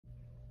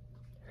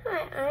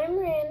I'm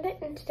Miranda,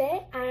 and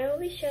today I will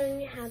be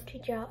showing you how to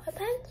draw a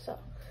pencil.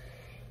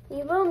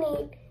 You will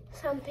need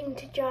something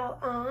to draw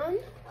on,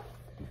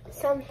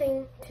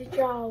 something to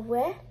draw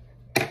with,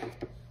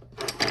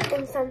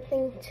 and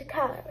something to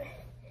color with.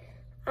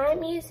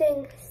 I'm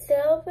using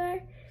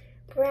silver,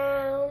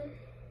 brown,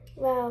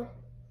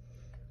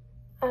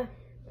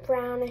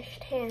 brownish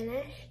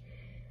tannish,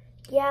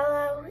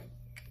 yellow,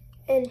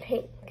 and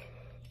pink.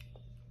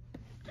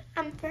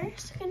 I'm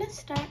first going to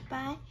start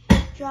by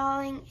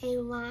drawing a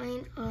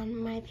line on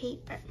my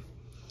paper.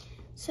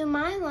 So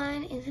my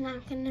line is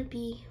not going to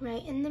be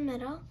right in the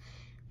middle,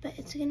 but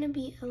it's going to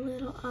be a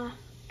little off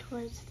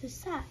towards the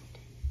side.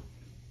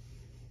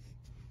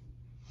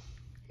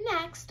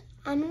 Next,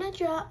 I'm going to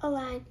draw a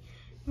line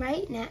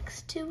right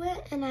next to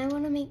it, and I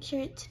want to make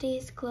sure it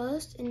stays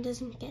closed and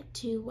doesn't get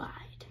too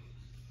wide.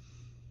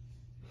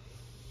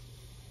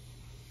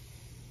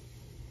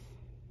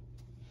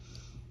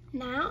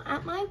 Now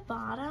at my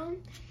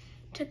bottom,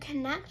 to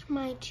connect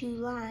my two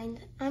lines,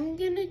 I'm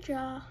going to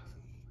draw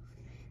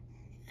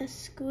a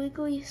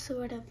squiggly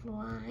sort of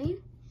line.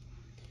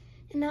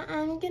 And now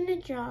I'm going to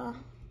draw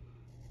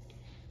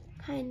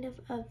kind of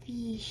a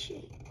V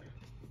shape.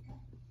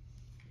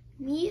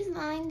 These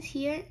lines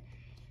here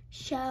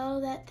show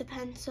that the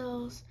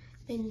pencil's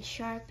been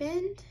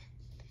sharpened.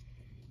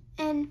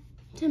 And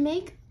to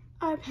make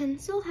our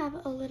pencil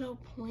have a little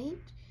point,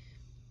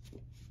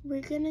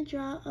 we're going to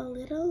draw a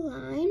little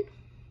line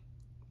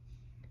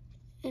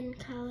and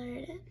color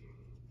it in.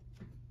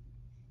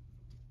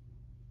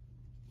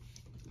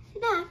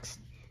 Next,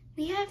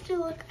 we have to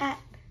look at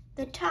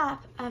the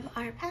top of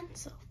our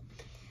pencil.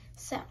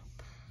 So,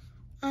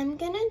 I'm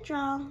going to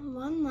draw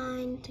one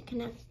line to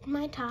connect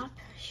my top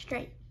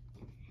straight.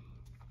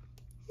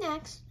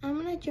 Next,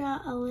 I'm going to draw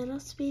a little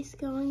space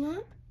going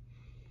up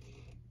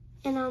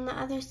and on the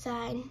other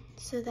side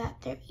so that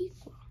they're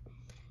equal.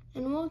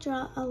 And we'll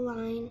draw a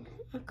line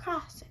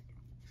across it.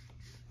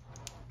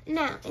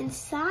 Now,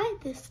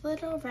 inside this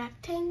little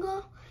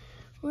rectangle,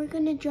 we're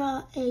going to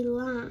draw a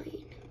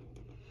line.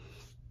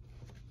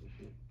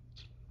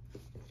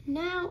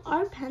 Now,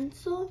 our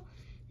pencil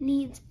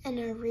needs an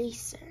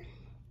eraser.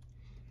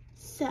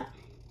 So,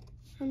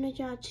 I'm going to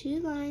draw two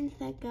lines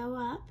that go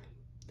up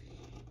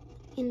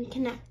and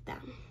connect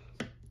them.